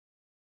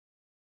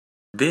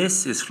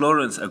This is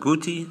Florence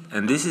Aguti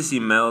and this is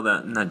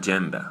Imelda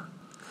Najjemba.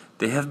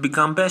 They have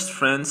become best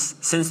friends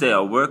since they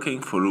are working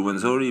for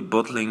Rwenzori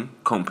Bottling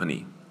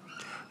Company.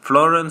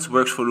 Florence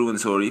works for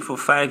Rwenzori for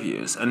 5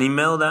 years and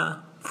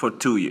Imelda for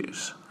 2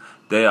 years.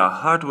 They are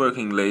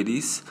hardworking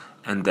ladies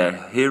and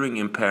their hearing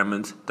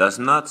impairment does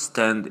not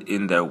stand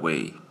in their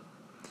way.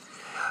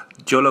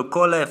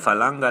 Jolokole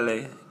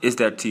Falangale is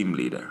their team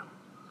leader.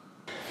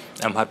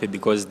 I'm happy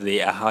because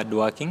they are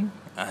hardworking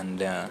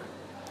and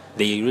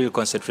they really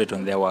concentrate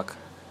on their work.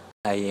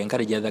 I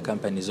encourage other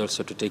companies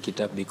also to take it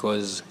up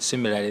because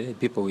similarly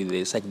people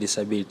with such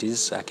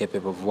disabilities are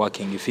capable of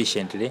working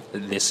efficiently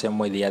the same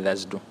way the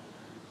others do.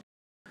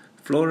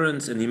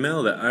 Florence and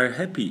Imelda are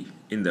happy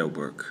in their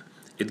work.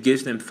 It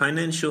gives them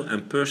financial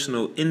and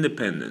personal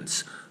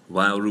independence,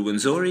 while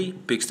Rwenzori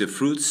picks the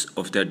fruits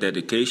of their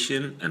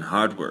dedication and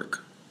hard work.